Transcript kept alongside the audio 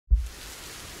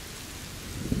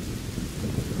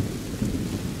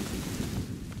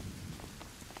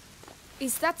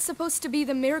Is that supposed to be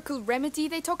the miracle remedy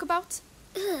they talk about?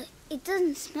 Ugh, it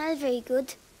doesn't smell very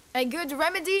good. A good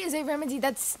remedy is a remedy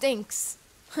that stinks.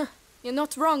 You're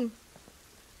not wrong.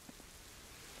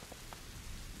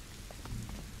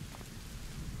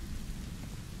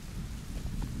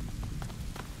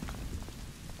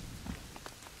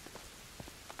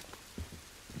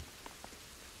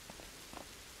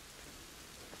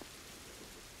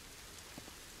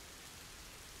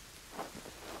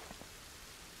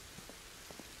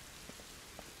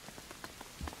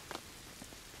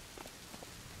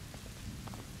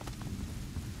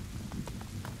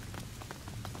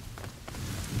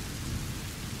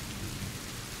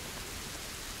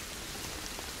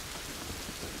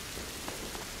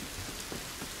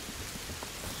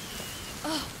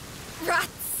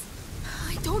 Rats!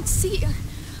 I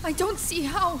don't see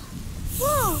how.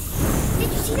 Whoa!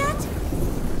 Did you see that?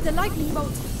 The lightning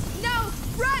bolt. No!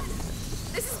 Run!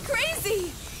 This is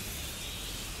crazy!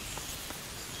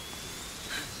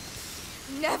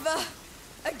 Never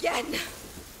again.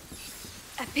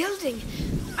 A building.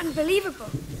 Unbelievable.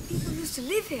 People used to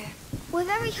live here. We're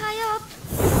very high up.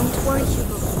 Don't worry,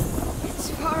 Hugo. It's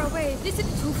far away. It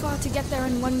isn't too far to get there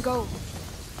in one go.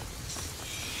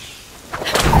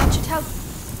 That should help.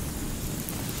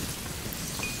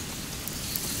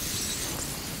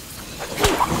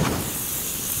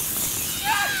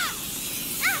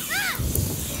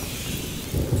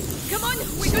 Come on,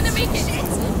 we're gonna make it!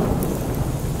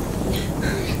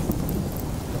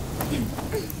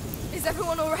 Is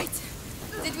everyone alright?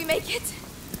 Did we make it?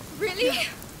 Really? Yeah.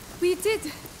 We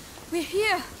did. We're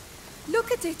here.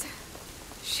 Look at it.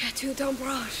 Chateau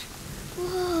d'Ombrage.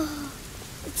 Whoa!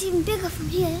 It's even bigger from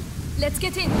here. Let's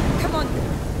get in. Come on.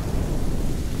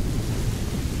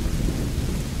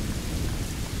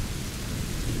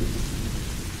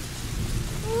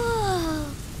 Whoa!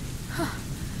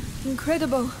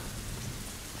 Incredible.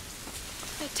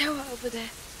 That tower over there.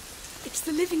 It's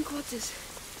the living quarters.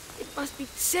 It must be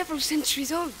several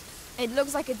centuries old. It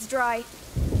looks like it's dry,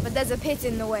 but there's a pit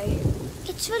in the way.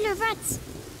 It's full of rats.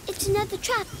 It's another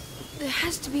trap. There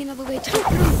has to be another way through.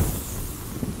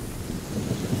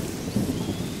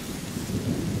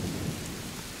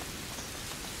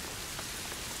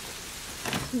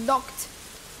 Locked.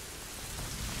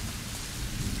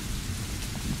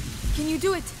 Can you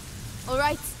do it? All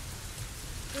right.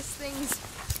 This thing's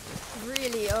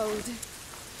really old.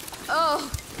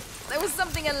 Oh, there was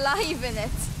something alive in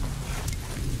it.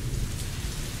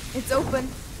 It's open.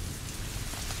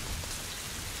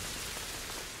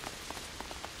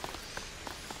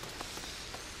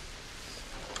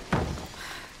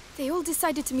 They all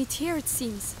decided to meet here, it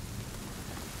seems.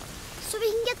 So we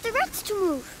can get the rats to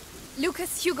move.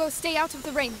 Lucas, Hugo, stay out of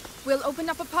the rain. We'll open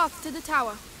up a path to the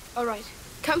tower. All right.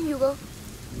 Come, Hugo.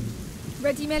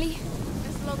 Ready, Melly?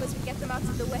 As long as we get them out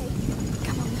of the way.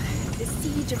 Come on. The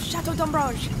siege of Chateau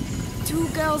d'Ombrage. 2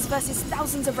 girls versus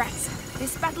thousands of rats.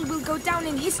 This battle will go down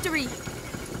in history.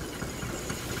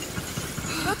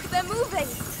 Look, they're moving.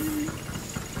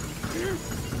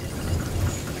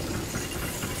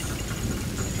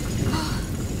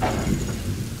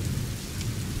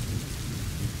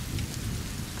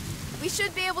 We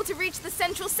should be able to reach the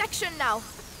central section now.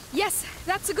 Yes,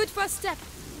 that's a good first step.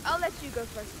 I'll let you go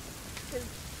first, because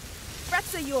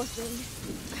rats are your thing.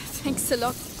 Thanks a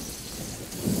lot.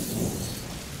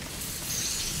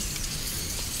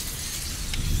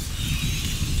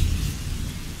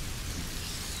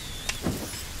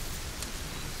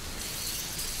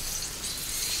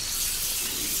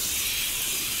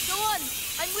 Go on,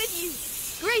 I'm with you.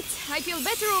 Great, I feel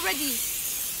better already.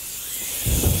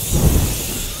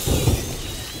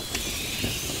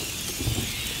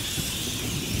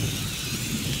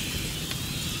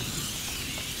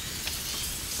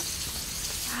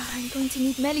 I'm going to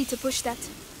need Melly to push that.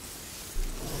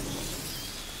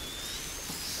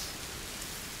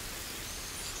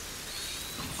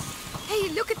 Hey,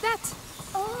 look at that!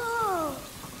 Oh!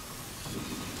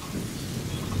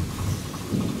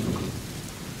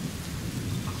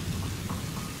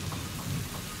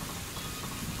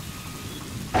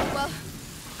 Well,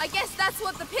 I guess that's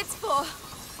what the pit's for.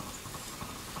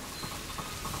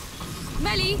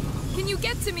 Melly, can you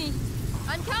get to me?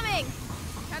 I'm coming!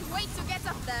 Can't wait to get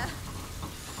up there.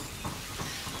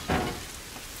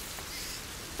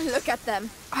 Look at them.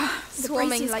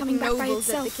 Swarming like nobles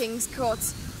at the king's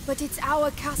court. But it's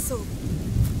our castle.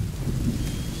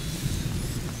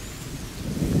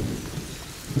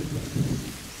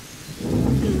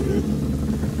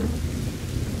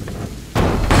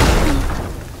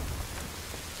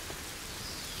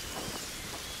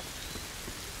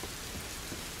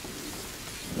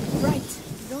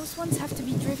 ones have to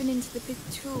be driven into the pit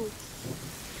too.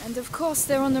 And of course,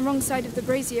 they're on the wrong side of the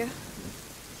brazier.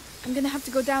 I'm gonna have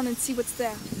to go down and see what's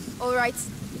there. All right.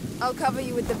 I'll cover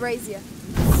you with the brazier.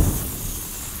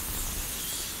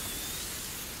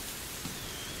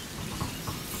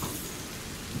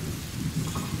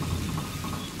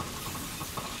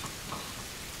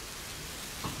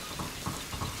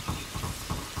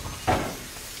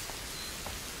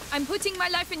 I'm putting my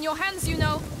life in your hands, you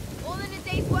know. All in a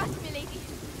day's work, milady.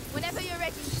 Whenever you're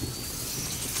ready.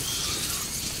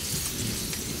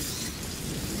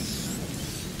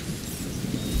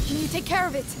 Can you take care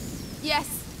of it? Yes.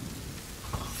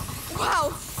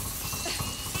 Wow!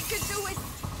 It could do with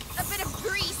a bit of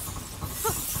grease.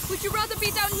 Would you rather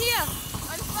be down here?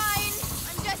 I'm fine.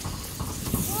 I'm just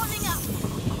warming up.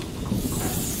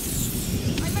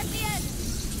 I'm at the end.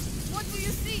 What do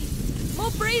you see?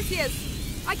 More braziers.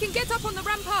 I can get up on the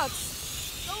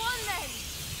ramparts. Go on then.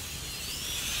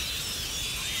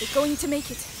 We're going to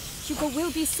make it. Hugo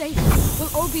will be safe.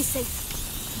 We'll all be safe.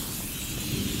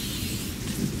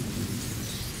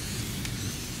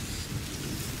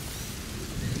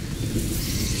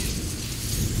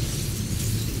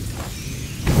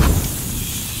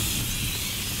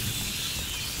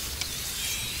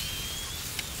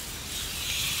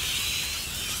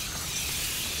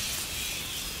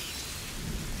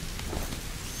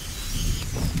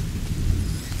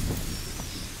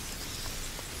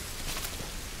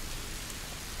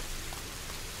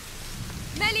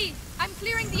 Melly, I'm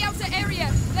clearing the outer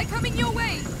area. They're coming your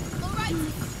way. All right.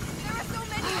 There are so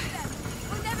many of them.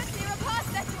 We'll never clear a path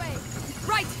that way.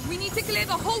 Right, we need to clear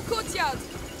the whole courtyard.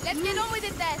 Let's get on with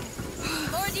it then.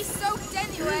 Already soaked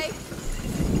anyway.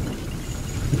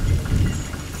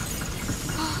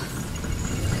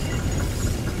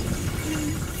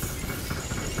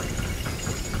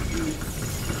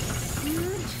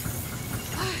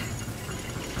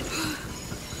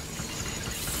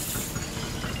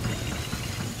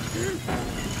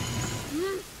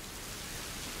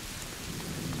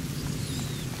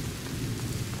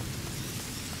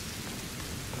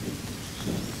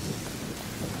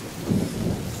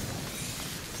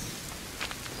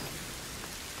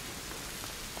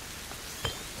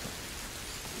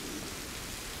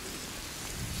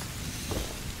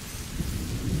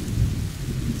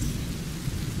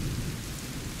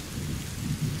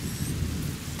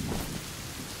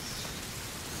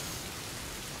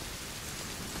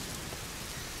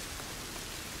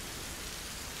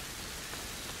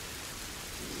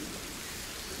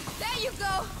 There you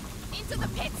go! Into the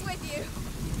pits with you!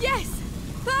 Yes!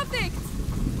 Perfect!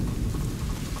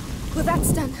 Well,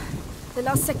 that's done. The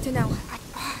last sector now.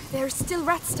 There are still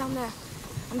rats down there.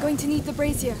 I'm going to need the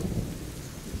brazier.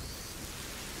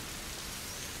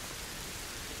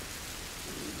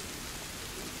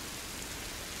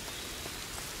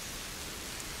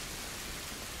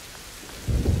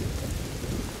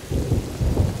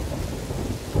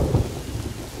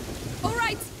 All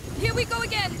right, here we go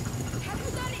again. Have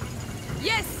you done it?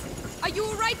 Yes! Are you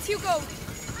all right, Hugo? I'm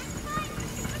fine,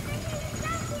 but the hill is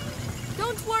down.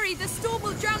 Don't worry, the storm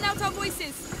will drown out our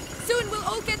voices. Soon we'll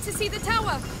all get to see the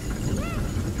tower.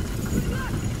 Good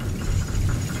luck.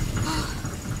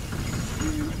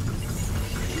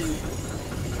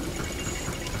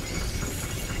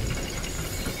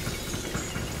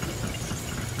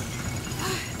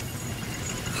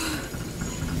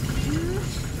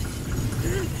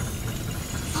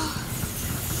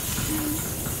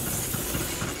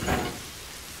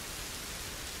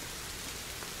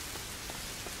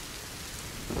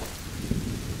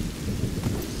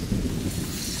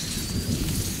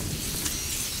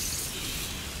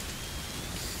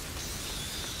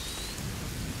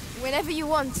 Whenever you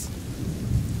want.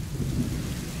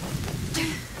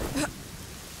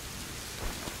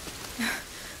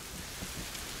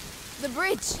 The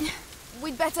bridge.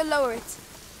 We'd better lower it.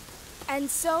 And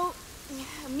so,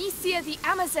 Misia the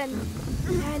Amazon,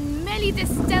 and Melly the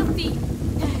Stealthy,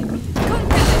 conquer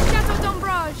the Chateau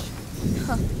d'Ombrage.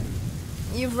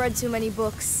 You've read too many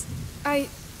books.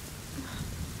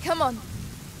 Come on.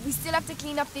 We still have to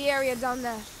clean up the area down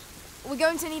there. We're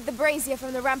going to need the brazier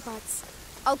from the ramparts.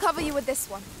 I'll cover you with this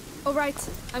one. All right,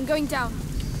 I'm going down.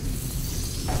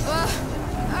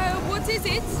 What is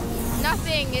it?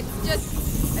 Nothing. It's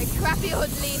just a crappy old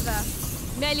lever.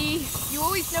 Melly, you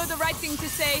always know the right thing to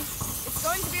say. It's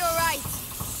going to be all right.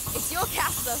 It's your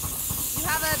castle. You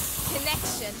have a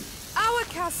connection. Our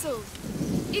castle.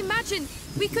 Imagine,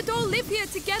 we could all live here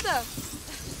together.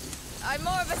 I'm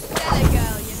more of a cellar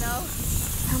girl, you know.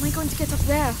 How am I going to get up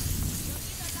there?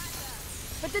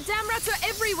 But the damn rats are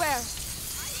everywhere.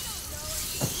 I don't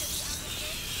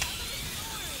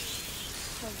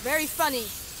know. Very funny.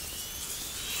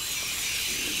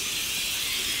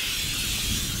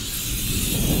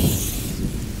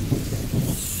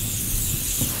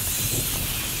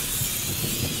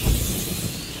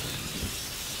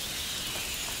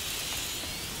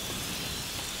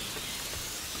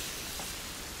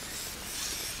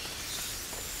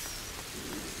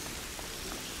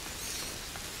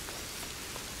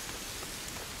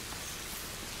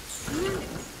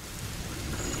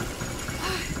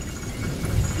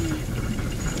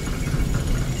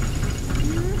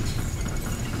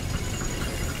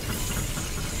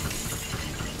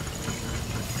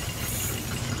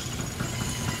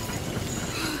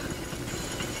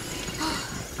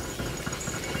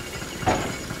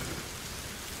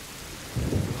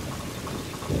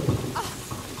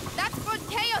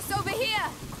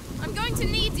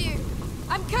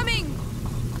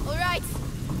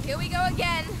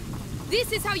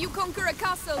 This is how you conquer a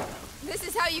castle. This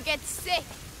is how you get sick.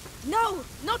 No,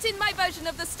 not in my version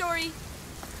of the story.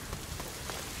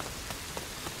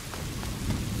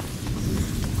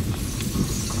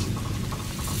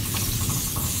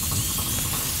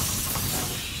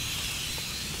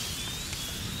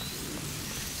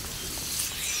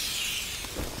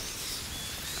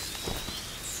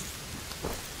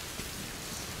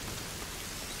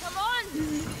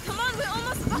 Come on, we're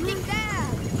almost fucking there.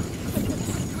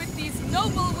 With these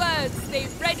noble words, they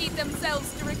readied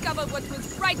themselves to recover what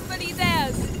was rightfully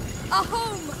theirs. A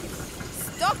home!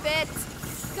 Stop it!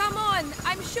 Come on,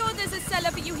 I'm sure there's a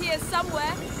cellar for you here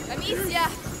somewhere. Amicia,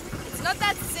 it's not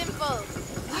that simple.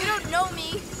 You don't know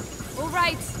me. All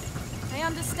right, I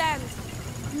understand.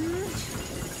 No!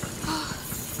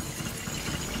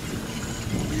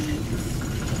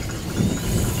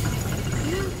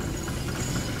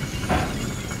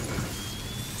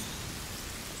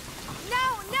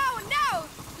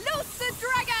 Loose the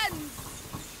dragons!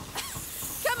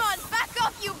 Come on, back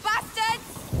off, you bastards!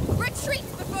 Retreat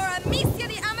before Amicia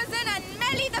the Amazon and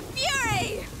Melly the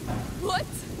Fury! What?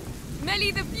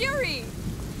 Melly the Fury?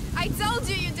 I told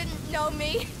you you didn't know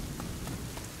me.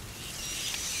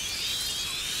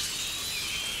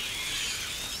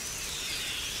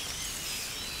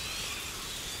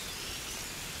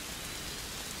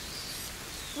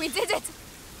 We did it!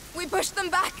 We pushed them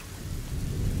back!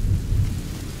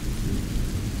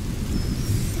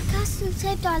 The castle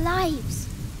saved our lives.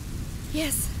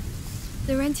 Yes,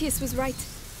 Laurentius was right.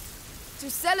 To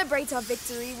celebrate our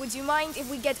victory, would you mind if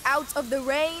we get out of the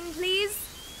rain, please?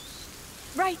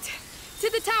 Right, to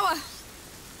the tower!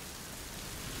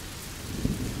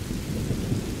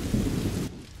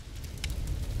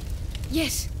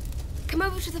 Yes. Come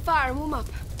over to the fire and warm up.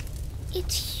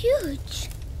 It's huge.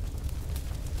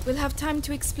 We'll have time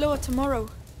to explore tomorrow.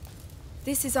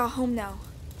 This is our home now.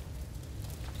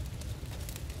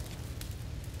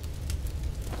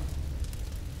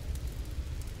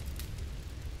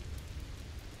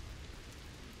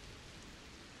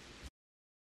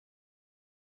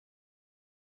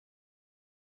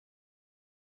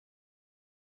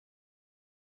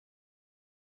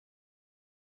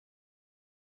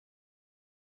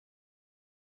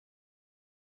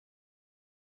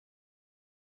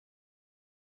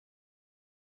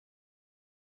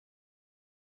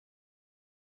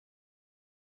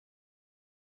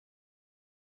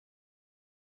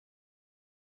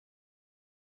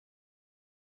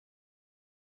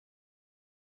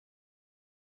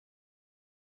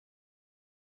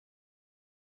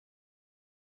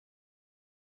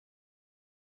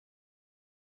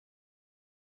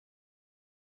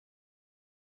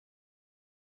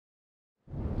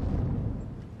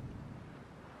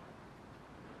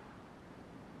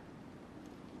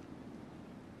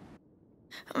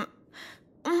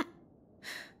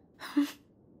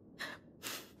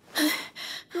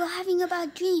 You're having a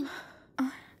bad dream.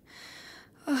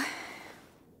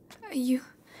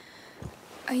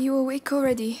 Are you awake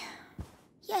already?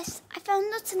 Yes, I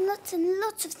found lots and lots and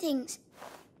lots of things.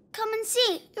 Come and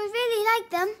see. You'll really like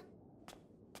them.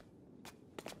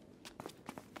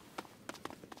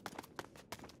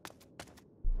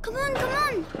 Come on, come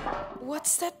on.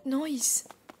 What's that noise?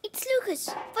 It's Lucas.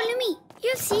 Follow me.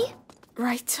 You'll see.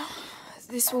 Right.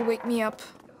 This will wake me up.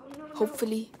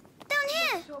 Hopefully. Down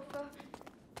here. Sofa.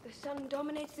 The sun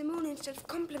dominates the moon instead of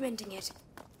complementing it.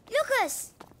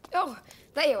 Lucas. Oh,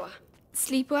 there you are.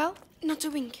 Sleep well? Not a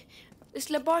wink. This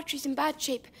laboratory's in bad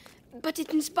shape, but it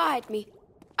inspired me.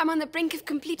 I'm on the brink of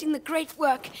completing the great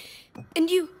work. And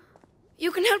you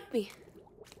can help me.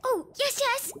 Oh,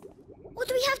 yes. What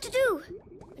do we have to do?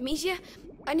 Amicia,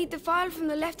 I need the file from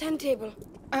the left-hand table.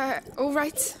 All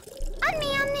right. And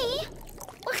me.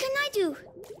 What can I do?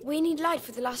 We need light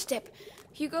for the last step.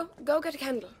 Hugo, go get a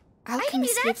candle.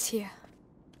 Alchemist that. lives here.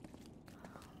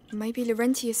 Maybe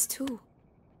Laurentius too.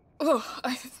 Oh,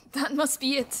 that must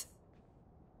be it.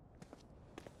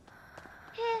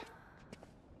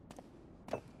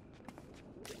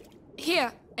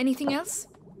 Here, anything else?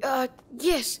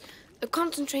 Yes. A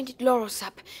concentrated laurel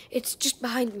sap. It's just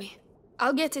behind me.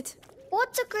 I'll get it.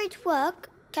 What's a great work?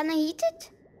 Can I eat it?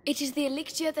 It is the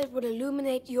elixir that will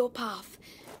illuminate your path.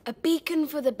 A beacon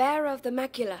for the bearer of the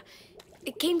macula.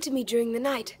 It came to me during the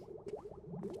night.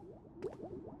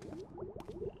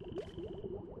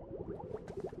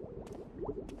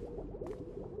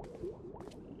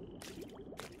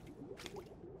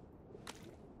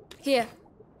 Here.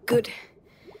 Good.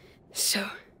 So,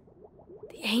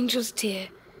 the angel's tear,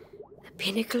 the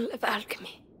pinnacle of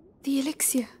alchemy. The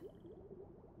elixir.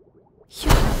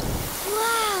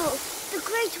 Wow, the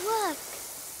great work.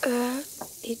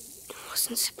 It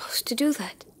wasn't supposed to do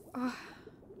that.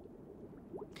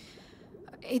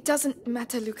 It doesn't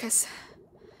matter, Lucas.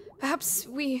 Perhaps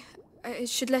we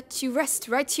should let you rest,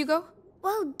 right, Hugo?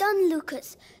 Well done,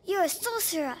 Lucas. You're a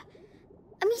sorcerer.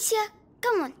 Amicia,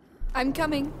 come on. I'm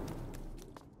coming.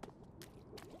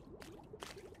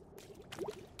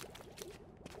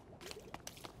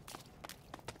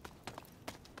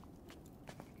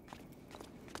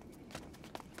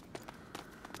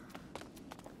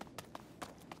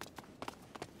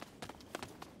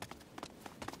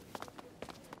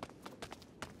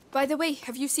 By the way,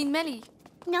 have you seen Melly?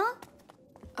 No?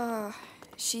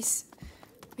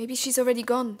 Maybe she's already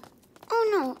gone. Oh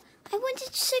no, I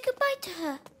wanted to say goodbye to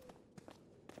her.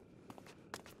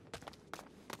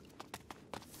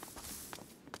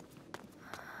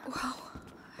 Wow,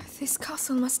 this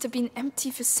castle must have been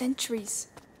empty for centuries.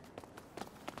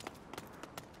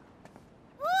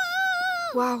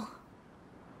 Whoa! Wow.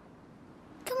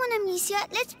 Come on, Amicia,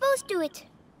 let's both do it.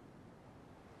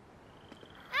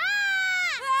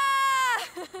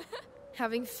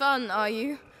 Having fun, are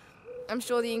you? I'm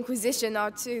sure the Inquisition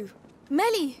are too.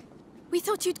 Melly! We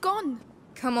thought you'd gone.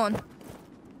 Come on.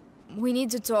 We need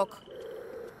to talk.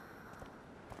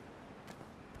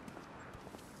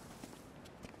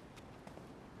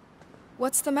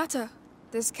 What's the matter?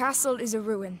 This castle is a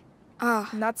ruin. Ah,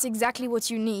 And that's exactly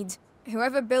what you need.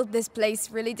 Whoever built this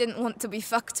place really didn't want to be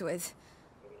fucked with.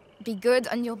 Be good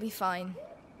and you'll be fine.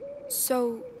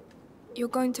 so you're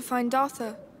going to find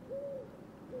Arthur?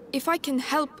 If I can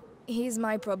help... He's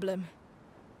my problem.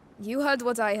 You heard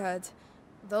what I heard.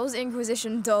 Those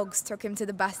Inquisition dogs took him to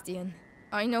the Bastion.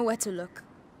 I know where to look.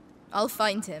 I'll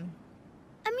find him.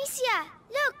 Amicia,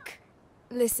 look!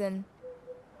 Listen,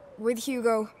 with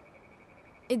Hugo,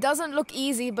 it doesn't look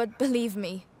easy, but believe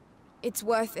me, it's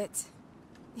worth it.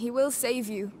 He will save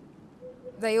you.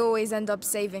 They always end up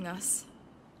saving us.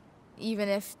 Even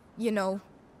if, you know,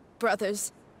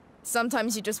 brothers,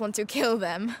 sometimes you just want to kill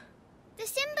them. The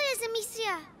symbol is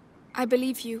Amicia. I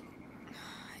believe you.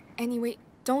 Anyway,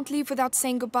 don't leave without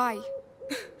saying goodbye.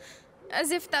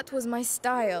 As if that was my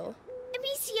style.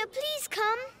 Amicia, please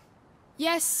come.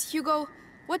 Yes, Hugo.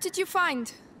 What did you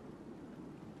find?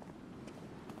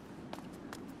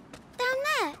 Down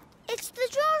there. It's the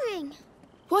drawing.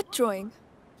 What drawing?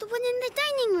 The one in the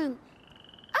dining room.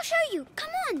 I'll show you.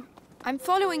 Come on. I'm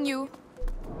following you.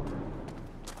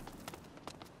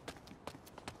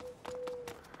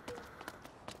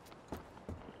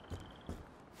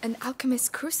 An alchemist's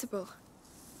crucible.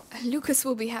 Lucas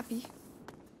will be happy.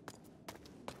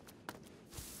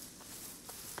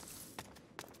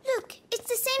 Look, it's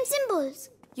the same symbols.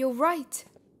 You're right.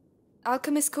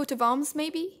 Alchemist's coat of arms,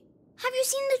 maybe? Have you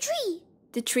seen the tree?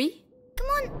 The tree? Come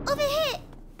on, over here.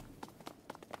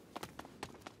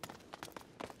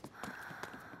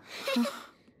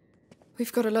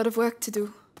 We've got a lot of work to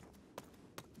do.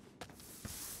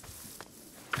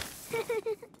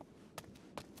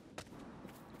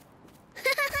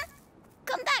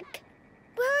 Come back.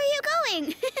 Where are you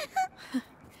going?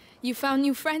 You found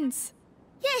new friends.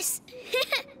 Yes.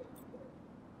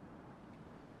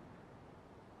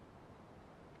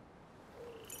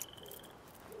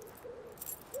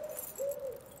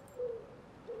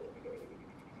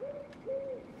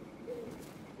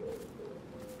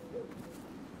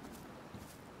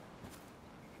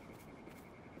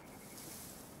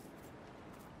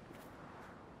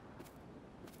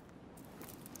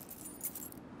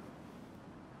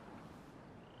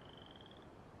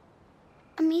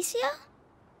 Amicia?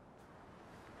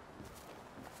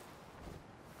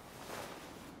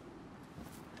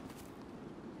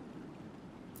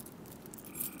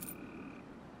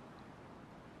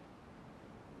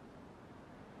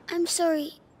 I'm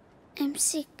sorry. I'm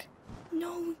sick.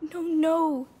 No, no,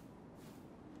 no.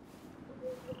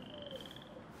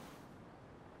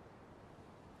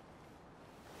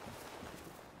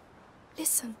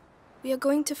 Listen, we are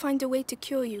going to find a way to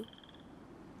cure you.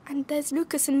 And there's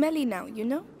Lucas and Melly now, you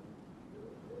know?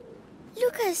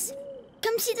 Lucas,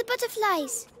 come see the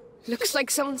butterflies. Looks like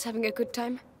someone's having a good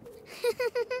time.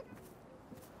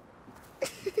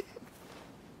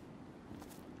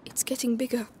 It's getting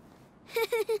bigger.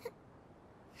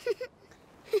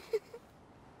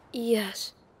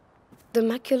 Yes. The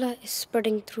macula is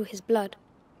spreading through his blood.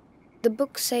 The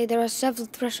books say there are several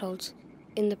thresholds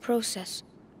in the process,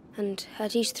 and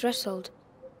at each threshold,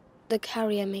 the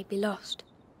carrier may be lost.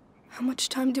 How much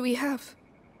time do we have?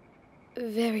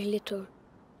 Very little.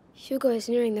 Hugo is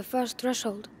nearing the first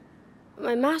threshold.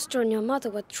 My master and your mother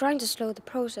were trying to slow the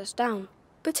process down.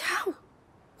 But how?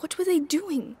 What were they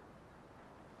doing?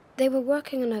 They were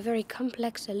working on a very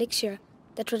complex elixir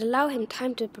that would allow him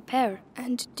time to prepare.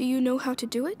 And do you know how to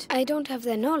do it? I don't have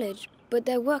their knowledge, but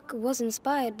their work was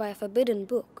inspired by a forbidden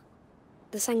book.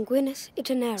 The Sanguinis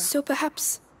Itinera. So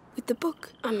perhaps, with the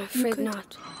book, I'm afraid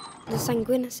not. The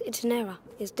Sanguinis Itinera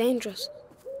is dangerous.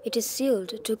 It is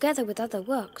sealed, together with other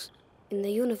works, in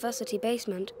the university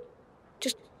basement.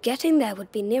 Just getting there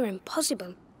would be near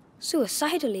impossible.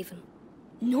 Suicidal, even.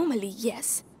 Normally,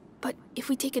 yes. But if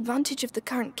we take advantage of the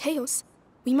current chaos,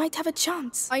 we might have a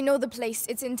chance. I know the place.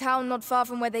 It's in town, not far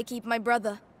from where they keep my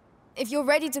brother. If you're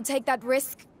ready to take that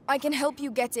risk, I can help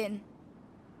you get in.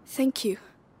 Thank you.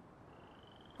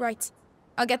 Right.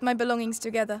 I'll get my belongings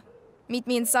together. Meet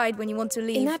me inside when you want to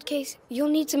leave. In that case, you'll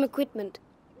need some equipment.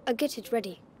 I'll get it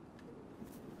ready.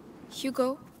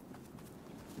 Hugo,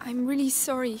 I'm really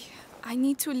sorry. I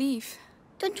need to leave.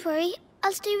 Don't worry,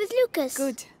 I'll stay with Lucas.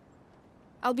 Good.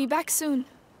 I'll be back soon.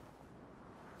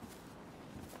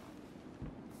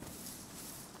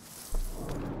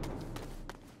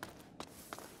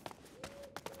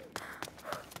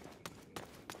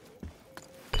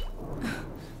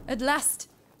 At last.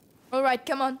 All right,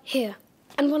 come on. Here.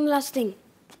 And one last thing.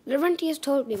 Laurentius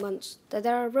told me once that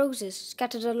there are roses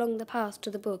scattered along the path to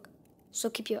the book, so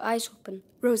keep your eyes open.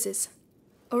 Roses.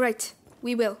 All right,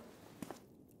 we will.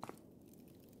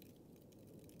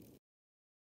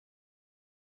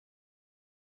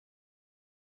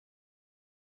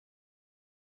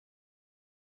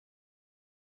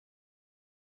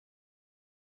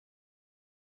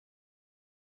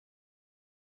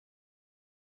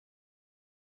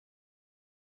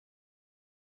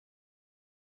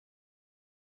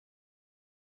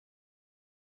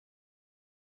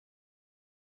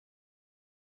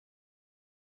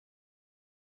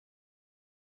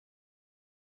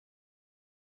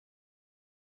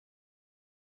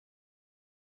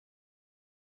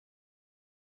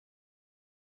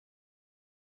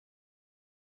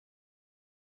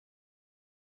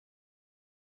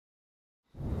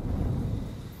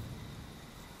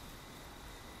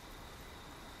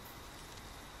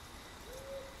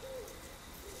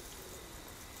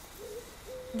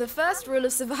 The first rule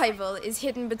of survival is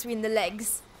hidden between the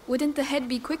legs. Wouldn't the head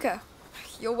be quicker?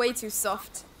 You're way too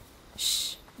soft.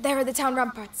 Shh. There are the town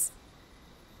ramparts.